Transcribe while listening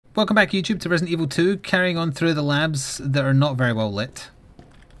Welcome back, YouTube, to Resident Evil 2, carrying on through the labs that are not very well lit.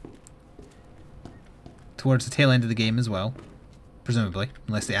 Towards the tail end of the game as well, presumably,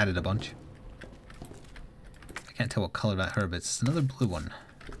 unless they added a bunch. I can't tell what colour that herb is. It's another blue one.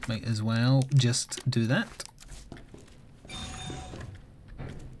 Might as well just do that.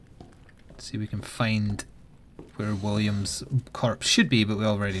 See if we can find where William's corpse should be, but we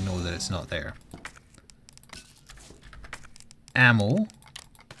already know that it's not there. Ammo.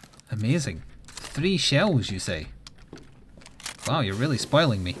 Amazing. 3 shells, you say? Wow, you're really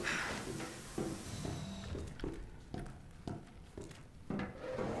spoiling me.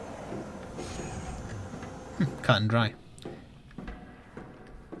 Cut and dry.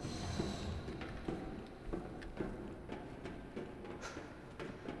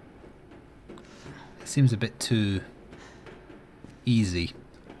 It seems a bit too easy.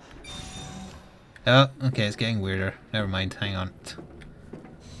 Oh, okay, it's getting weirder. Never mind, hang on.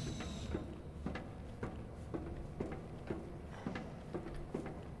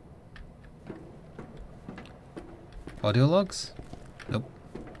 Audio logs? Nope.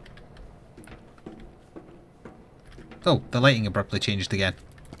 Oh, the lighting abruptly changed again.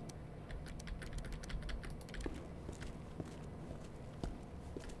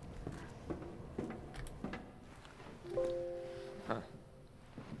 Huh.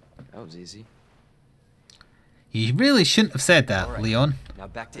 That was easy. You really shouldn't have said that, right, Leon. Now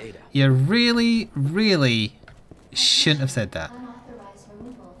back to Ada. You really, really shouldn't have said that. Unauthorized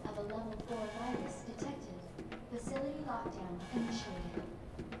removal of a level 4 virus detected. Facility lockdown initiated.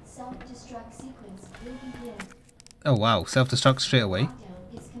 Self-destruct sequence will begin. Oh wow, self-destruct straight away.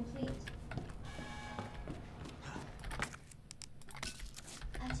 Lockdown is complete.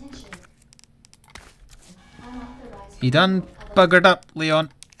 Attention. Unauthorized You done removal of a buggered up, Leon.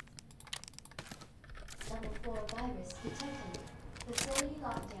 level 4 virus detected. Facility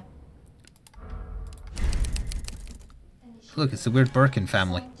lockdown. Look, it's the weird Birkin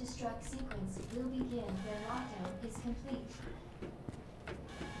family. Self-destruct sequence will begin when lockdown is complete.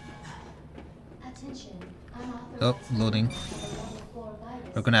 Attention. Oh, Unauthorized loading. removal of a level 4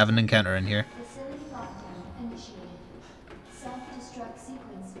 virus We're gonna have an encounter in here. Facility lockdown initiated. Self-destruct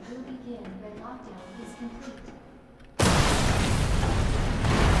sequence will begin when lockdown is complete.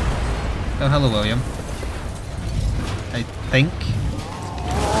 Oh, hello, William. I think.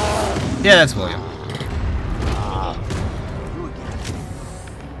 Yeah, that's William.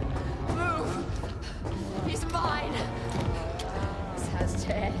 Move! He's mine! This has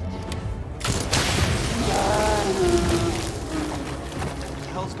to end. What the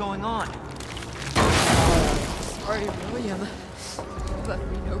hell's going on? Sorry, William. You left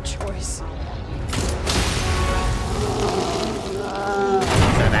me no choice. Is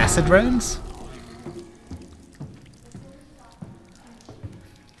that acid rounds?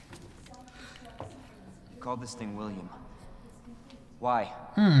 You called this thing William. Why?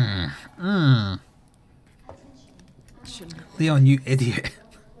 Shouldn't have. Leon, you idiot.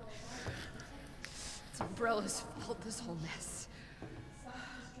 It's Umbrella's fault, this whole mess.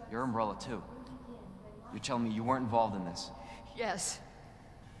 Your umbrella too. You're telling me you weren't involved in this? Yes.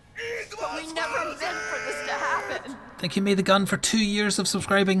 But we never meant for this to happen. Think you made the gun for 2 years of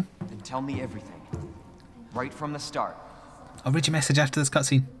subscribing? Then tell me everything. Right from the start. I'll read your message after this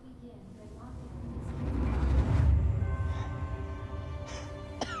cutscene.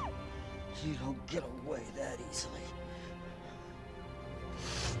 You don't get away that easily.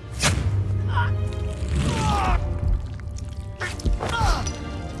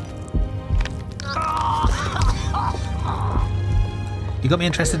 You got me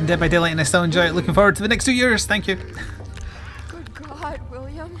interested in Dead by Daylight and I still enjoy it. Looking forward to the next 2 years. Thank you. Good God,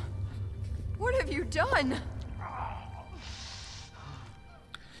 William. What have you done?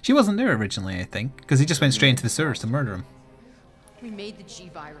 She wasn't there originally, I think, because he just went straight into the sewers to murder him. We made the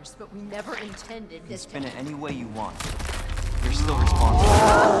G-Virus, but we never intended You can this spin it any way you want. You're still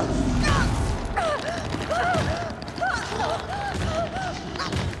responsible.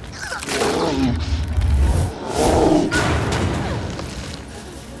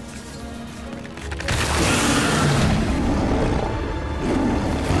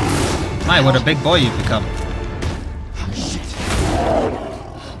 My, what a big boy you've become.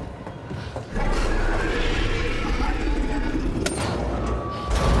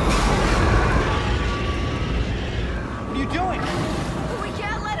 What are you doing? We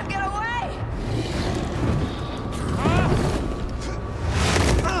can't let him get away!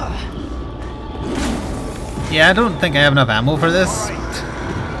 Yeah, I don't think I have enough ammo for this. We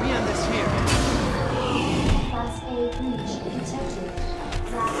end this here. Class A breach detected.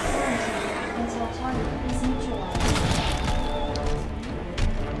 Lab quarantine until target is neutralized.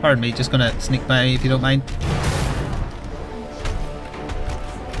 Pardon me, just gonna sneak by if you don't mind.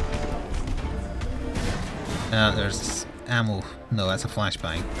 There's ammo. No, that's a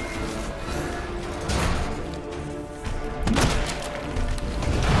flashbang.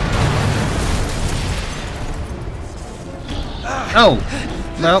 Oh!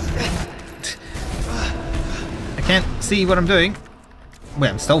 Well... I can't see what I'm doing. Wait,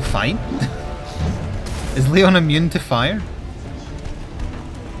 I'm still fine? Is Leon immune to fire?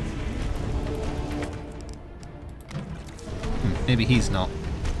 Maybe he's not.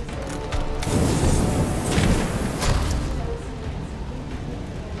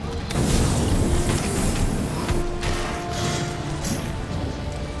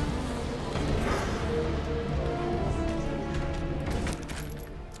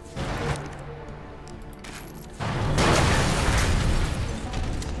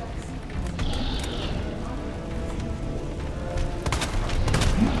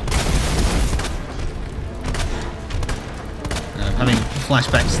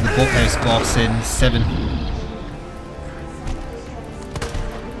 Flashbacks to the boathouse boss in 7.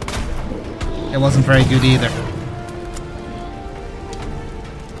 It wasn't very good either.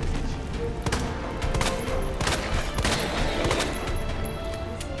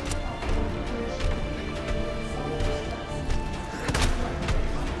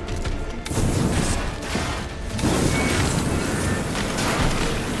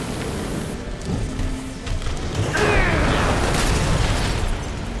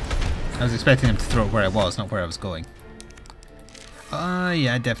 I was expecting him to throw it where I was, not where I was going.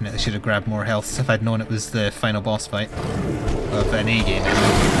 Yeah, I definitely should have grabbed more health if I'd known it was the final boss fight of an A game.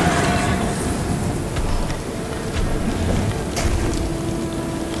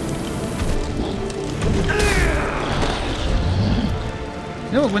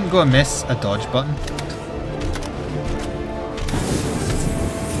 You know what wouldn't go amiss? A dodge button.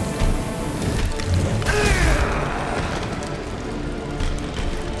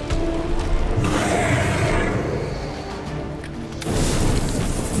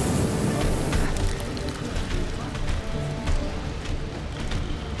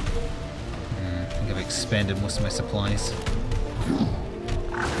 Expended most of my supplies.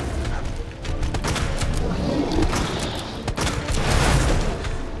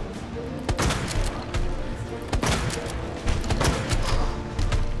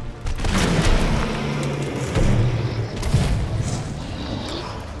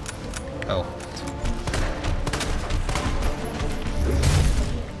 Oh.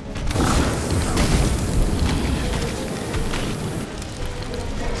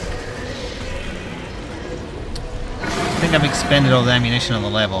 I think I've expended all the ammunition on the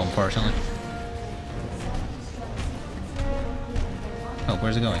level, unfortunately. Oh,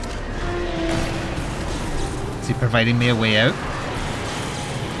 where's it going? Is he providing me a way out?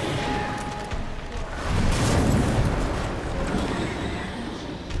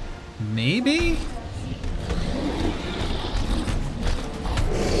 Maybe?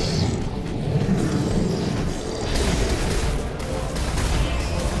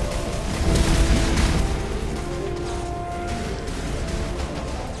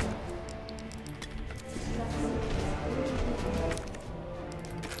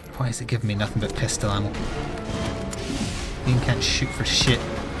 Why is it giving me nothing but pistol ammo? You can't shoot for shit.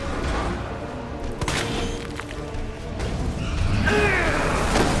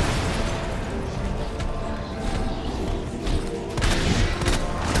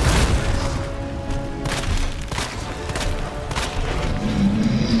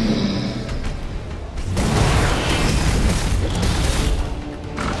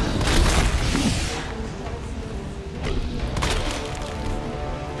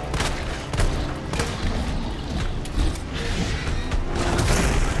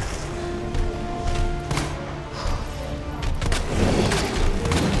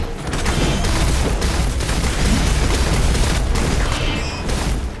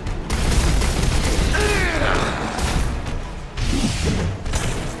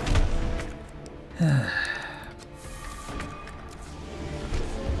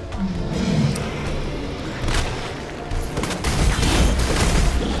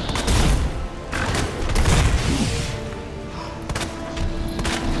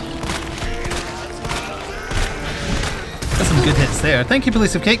 Good hits there. Thank you,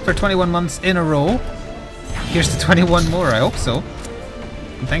 Police of Cake, for 21 months in a row. Here's to 21 more, I hope so.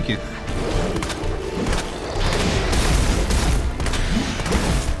 And thank you.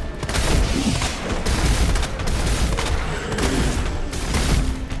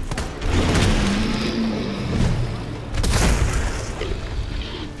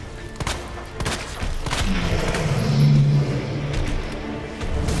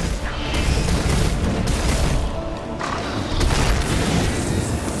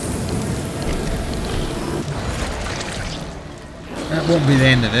 Won't be the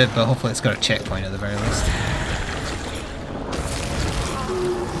end of it, but hopefully it's got a checkpoint at the very least.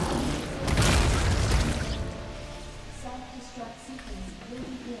 Self-destruct sequence will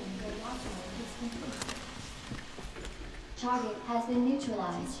begin when lockdown is complete. Target has been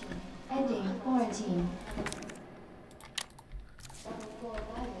neutralized. Ending quarantine. Level 4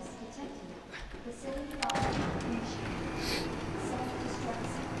 virus detected. Facility lockdown initiated. Self-destruct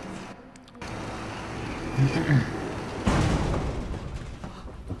sequence.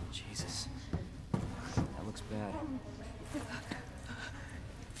 Jesus. That looks bad.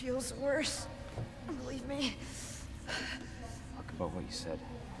 Feels worse. Believe me. Talk about what you said.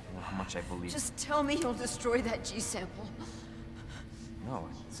 I know how much I believe. Just tell me you'll destroy that G sample. No,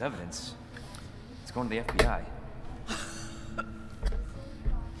 it's evidence. It's going to the FBI.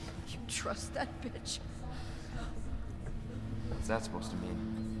 You trust that bitch? What's that supposed to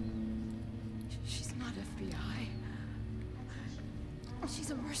mean? She's not FBI.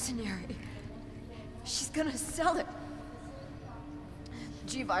 She's a mercenary. She's gonna sell it.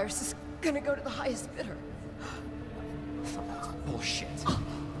 The G-virus is gonna go to the highest bidder. That's bullshit.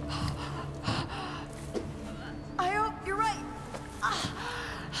 I hope you're right.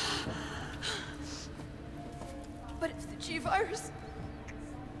 But if the G-virus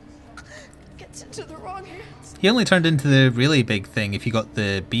gets into the wrong hands... He only turned into the really big thing if you got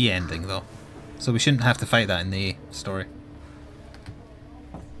the B ending, though. So we shouldn't have to fight that in the story.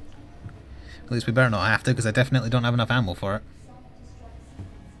 At least we better not have to, because I definitely don't have enough ammo for it.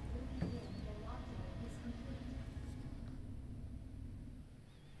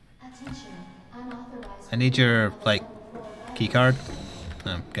 Attention. Unauthorized. I need your, like, key card.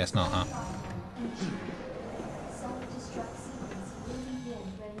 No, guess not, huh? Self-destruct sequence will begin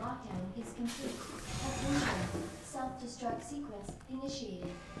when lockdown is complete. Attention. Self-destruct sequence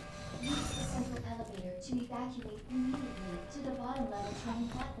initiated. Use the central elevator to evacuate immediately to the bottom level train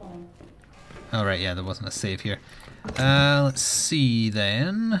platform. Alright, yeah, there wasn't a save here. Let's see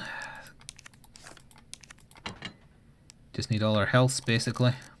then. Just need all our healths,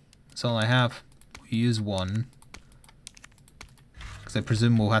 basically. That's all I have. We use one. Because I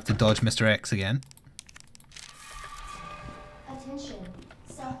presume we'll have to dodge Mr. X again. Attention.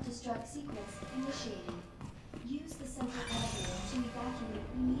 Self-destruct sequence initiated. Use the central elevator to evacuate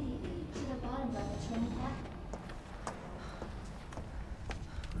immediately to the bottom level train platform.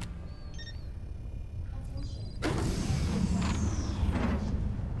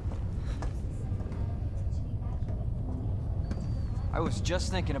 I was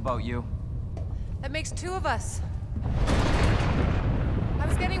just thinking about you. That makes two of us. I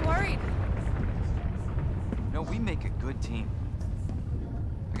was getting worried. No, we make a good team.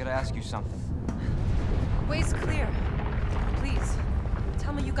 I gotta ask you something. Way's clear. Please,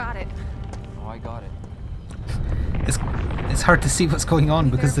 tell me you got it. Oh, I got it. It's hard to see what's going on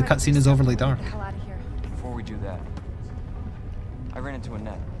because the cutscene is overly dark. Get the hell out of here. Before we do that, I ran into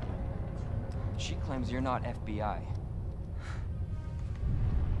Annette. She claims you're not FBI.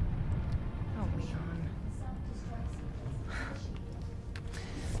 Oh, Leon.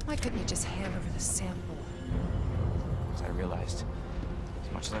 Why couldn't you just hand over the sample? As I realized,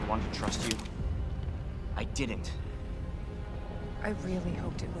 as much as I wanted to trust you, I didn't. I really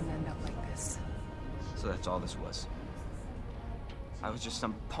hoped it wouldn't end up like this. So that's all this was. I was just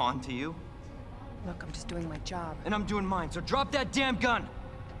some pawn to you, Look, I'm just doing my job. and I'm doing mine, so drop that damn gun!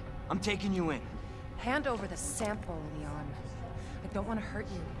 I'm taking you in. Hand over the sample, Leon. I don't want to hurt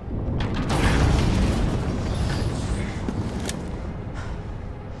you.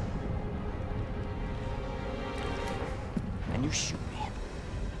 And you shoot me.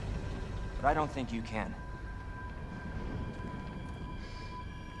 But I don't think you can.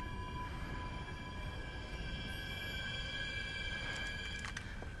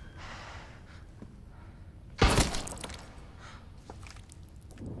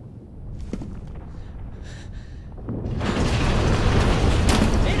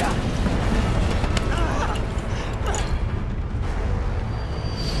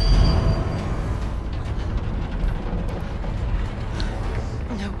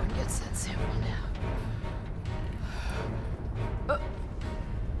 No one gets that sample now.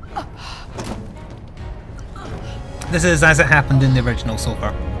 This is as it happened in the original so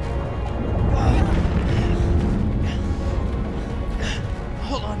far.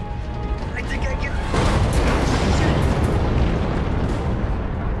 Hold on. I think I can.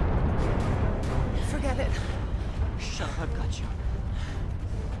 Forget it. Shut up, I've got you.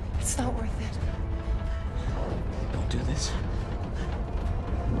 It's not worth it. Don't do this.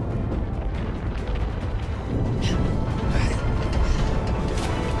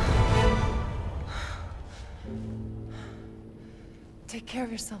 care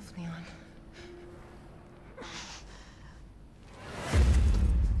of yourself, Leon.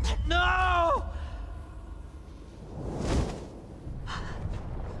 No!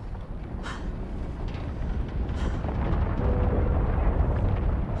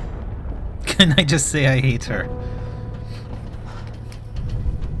 Can I just say I hate her?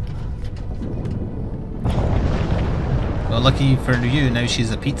 Well, lucky for you, now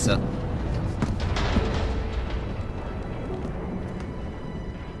she's a pizza.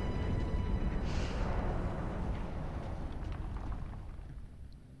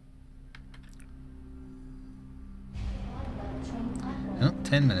 Oh,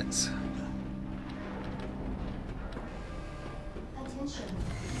 10 minutes. Attention.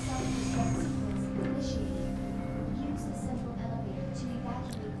 Self-destruct sequence initiated. Use the central elevator to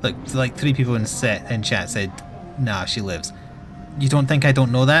evacuate. Look, like 3 people in chat said, nah, she lives. You don't think I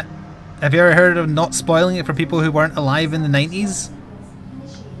don't know that? Have you ever heard of not spoiling it for people who weren't alive in the 90s?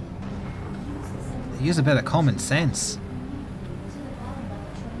 Use a bit of common sense.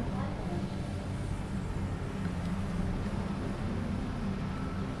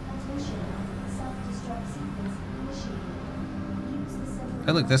 If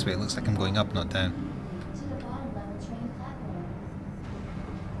I look this way, it looks like I'm going up, not down. To the bottom level train platform.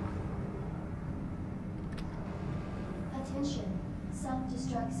 Attention.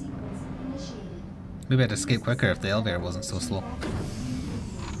 Self-destruct sequence initiated. Maybe I'd escape quicker if the elevator wasn't so slow. To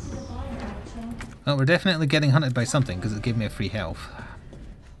the bottom level train. Well, we're definitely getting hunted by something because it gave me a free health.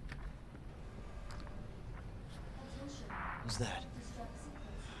 Attention. What's that? Destruct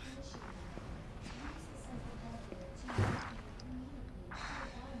sequence initiated. Use the central elevator to evacuate immediately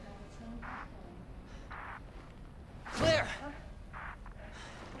to the bottom level train platform. Claire!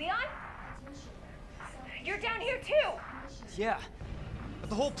 Leon? Attention. You're down here too! Yeah, but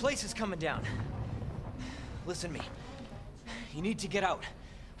the whole place is coming down. Listen to me. You need to get out.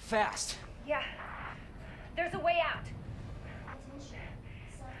 Fast. Yeah. There's a way out. Attention.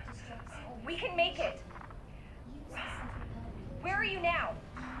 Self-destruct sequence. We can make it. Use the central elevator. Where are you now?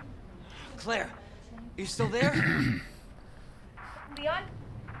 Claire, you still there? Leon?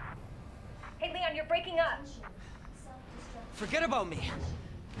 Hey, Leon, you're breaking up. Self-destruct. Forget about me.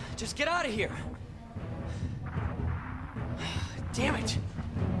 Just get out of here. Damn it.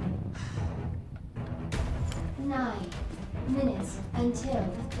 9 minutes until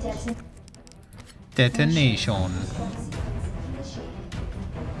Detonation.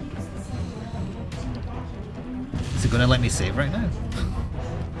 Is it going to let me save right now?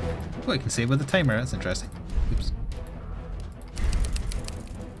 Oh, I can save with a timer. That's interesting. Oops.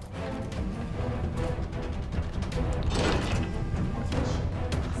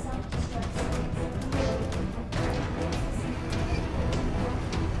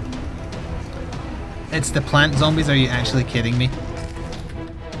 It's the plant zombies, are you actually kidding me?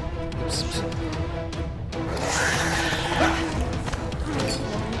 Oops.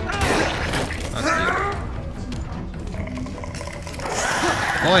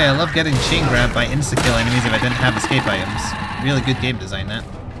 Boy, I love getting chain grabbed by insta-kill enemies if I didn't have escape items. Really good game design, that.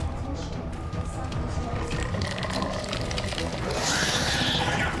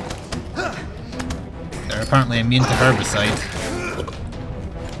 They're apparently immune to herbicide.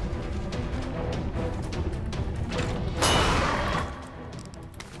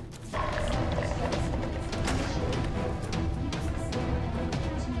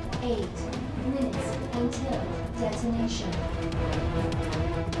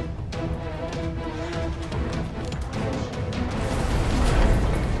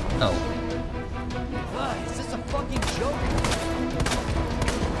 Is this a fucking joke?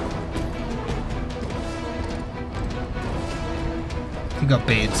 He got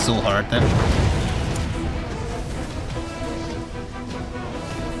baited so hard there.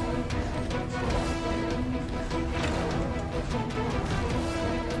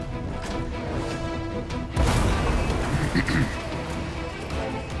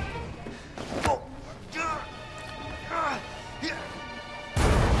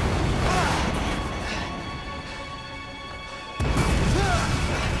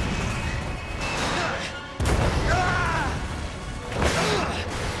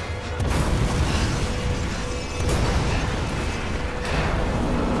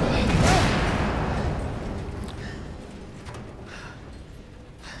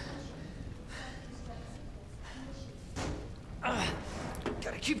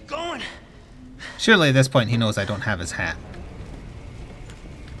 Gotta keep going. Surely at this point he knows I don't have his hat.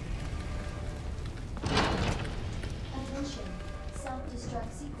 Attention.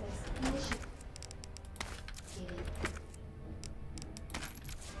 Self-destruct sequence initiated.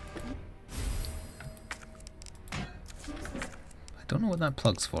 I don't Don't know what that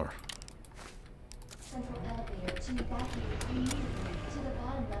plug's for. Central elevator to evacuate immediately to the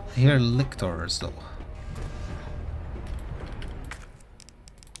bottom level. I hear lictors though.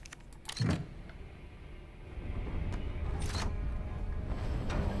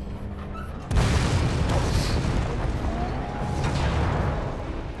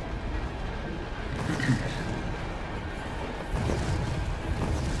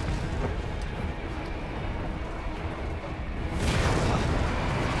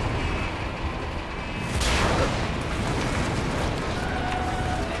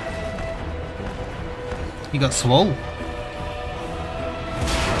 He got swole.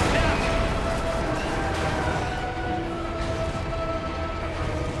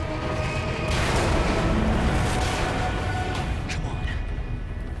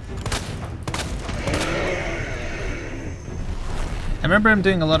 I remember him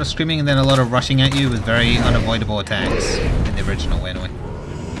doing a lot of screaming and then a lot of rushing at you with very unavoidable attacks in the original anyway.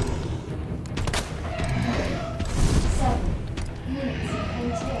 7 minutes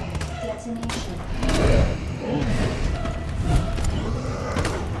until detonation.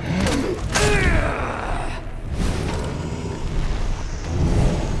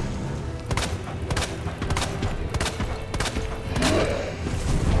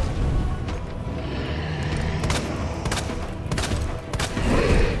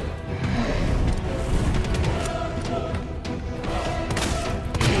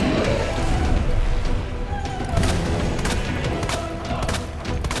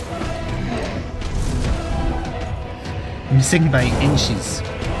 Missing by inches.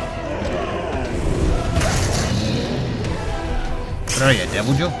 What are you,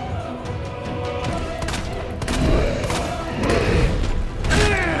 Devil Joe?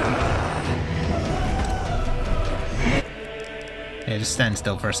 Yeah, just stand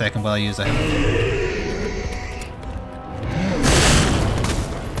still for a second while I use a hammer.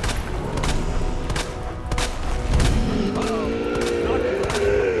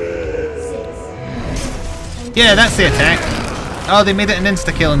 Yeah, that's the attack. Oh, they made it an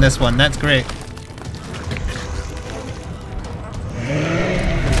insta-kill in this one. That's great.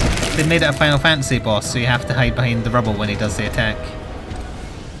 They made it a Final Fantasy boss, so you have to hide behind the rubble when he does the attack.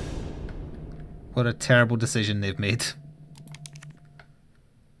 What a terrible decision they've made.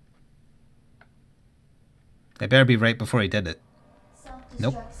 They better be right before he did it.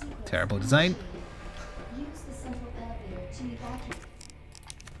 Nope. Terrible design. Use the central elevator to evacuate.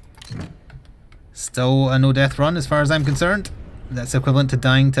 Still a no-death run as far as I'm concerned. That's equivalent to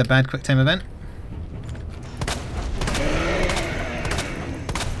dying to a bad quick time event.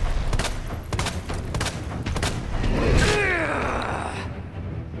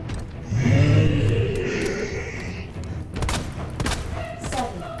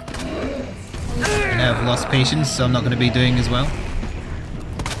 And I've lost patience, so I'm not going to be doing as well.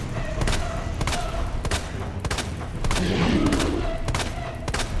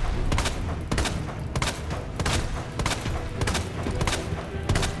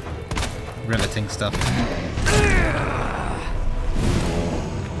 Riveting stuff.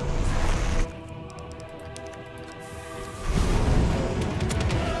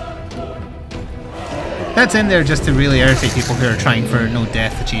 That's in there just to really irritate people who are trying for no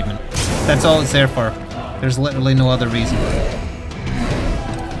death achievement. That's all it's there for. There's literally no other reason.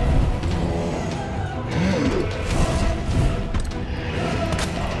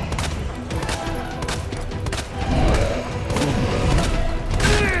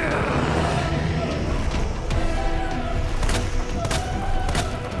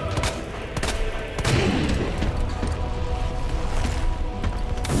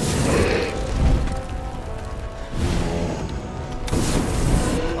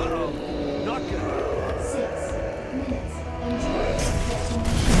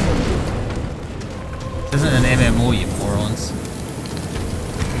 This isn't an MMO, you morons.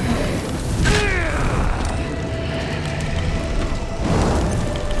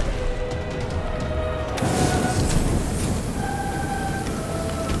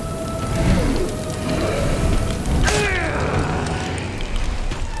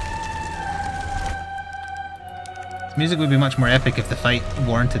 This music would be much more epic if the fight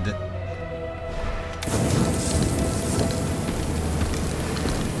warranted it.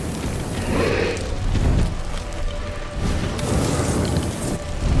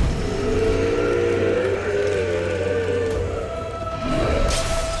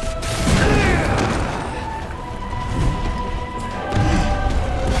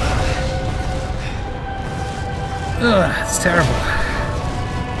 Ugh, it's terrible.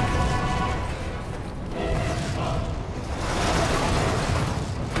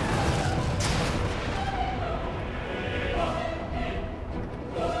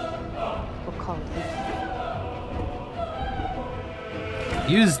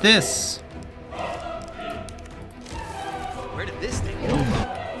 Use this! Where did this thing go?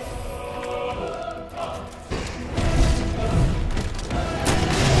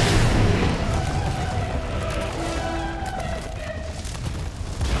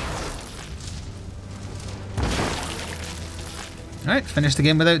 Alright, finish the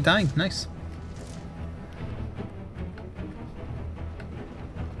game without dying. Nice.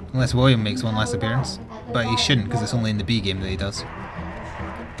 Unless William makes one last appearance. But he shouldn't, because it's only in the B game that he does.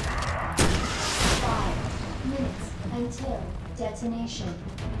 5 minutes until detonation.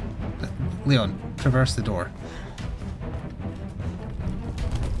 Leon, traverse the door.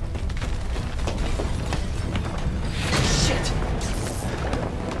 Shit!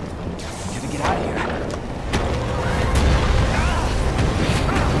 Gotta get out of here.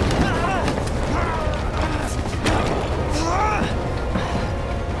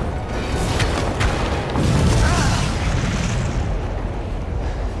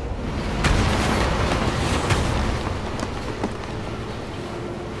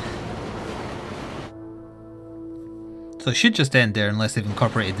 So it should just end there unless they've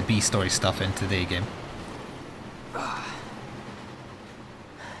incorporated the B story stuff into the A game.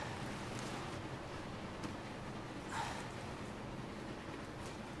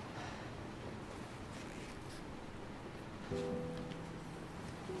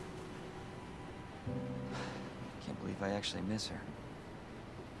 Can't believe I actually miss her.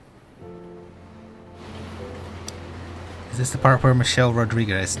 Is this the part where Michelle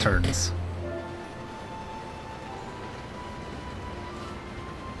Rodriguez turns?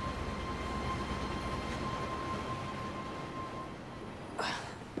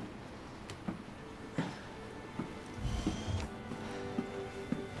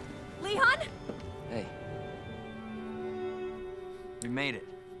 Leon? Hey. We made it.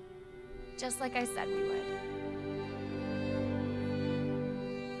 Just like I said we would.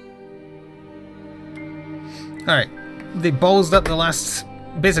 Alright, they ballsed up the last...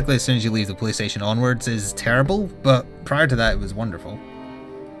 Basically, as soon as you leave the police station onwards is terrible, but prior to that it was wonderful.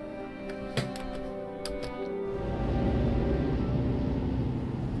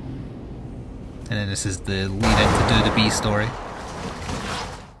 And then this is the lead in to do the B story.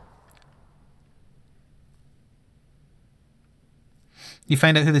 You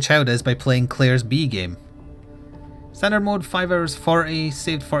find out who the child is by playing Claire's B game. Standard mode 5 hours 40,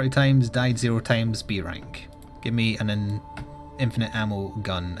 saved 40 times, died 0 times, B rank. Give me an infinite ammo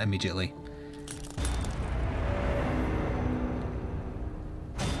gun immediately.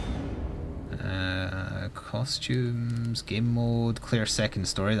 Costumes, game mode, Claire second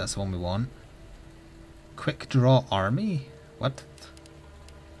story, that's the one we want. Quick draw army? What?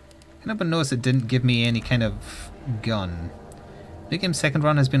 I never noticed it didn't give me any kind of gun. The game's second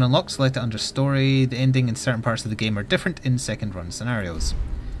run has been unlocked, select it under story. The ending in certain parts of the game are different in second run scenarios.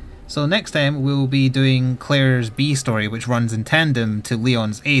 So next time we'll be doing Claire's B story, which runs in tandem to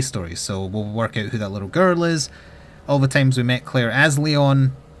Leon's A story. So we'll work out who that little girl is, all the times we met Claire as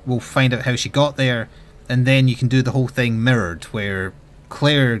Leon, we'll find out how she got there, and then you can do the whole thing mirrored, where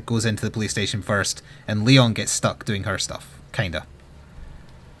Claire goes into the police station first, and Leon gets stuck doing her stuff. Kinda.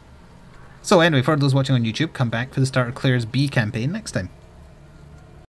 So anyway, for those watching on YouTube, come back for the start of Claire's B campaign next time.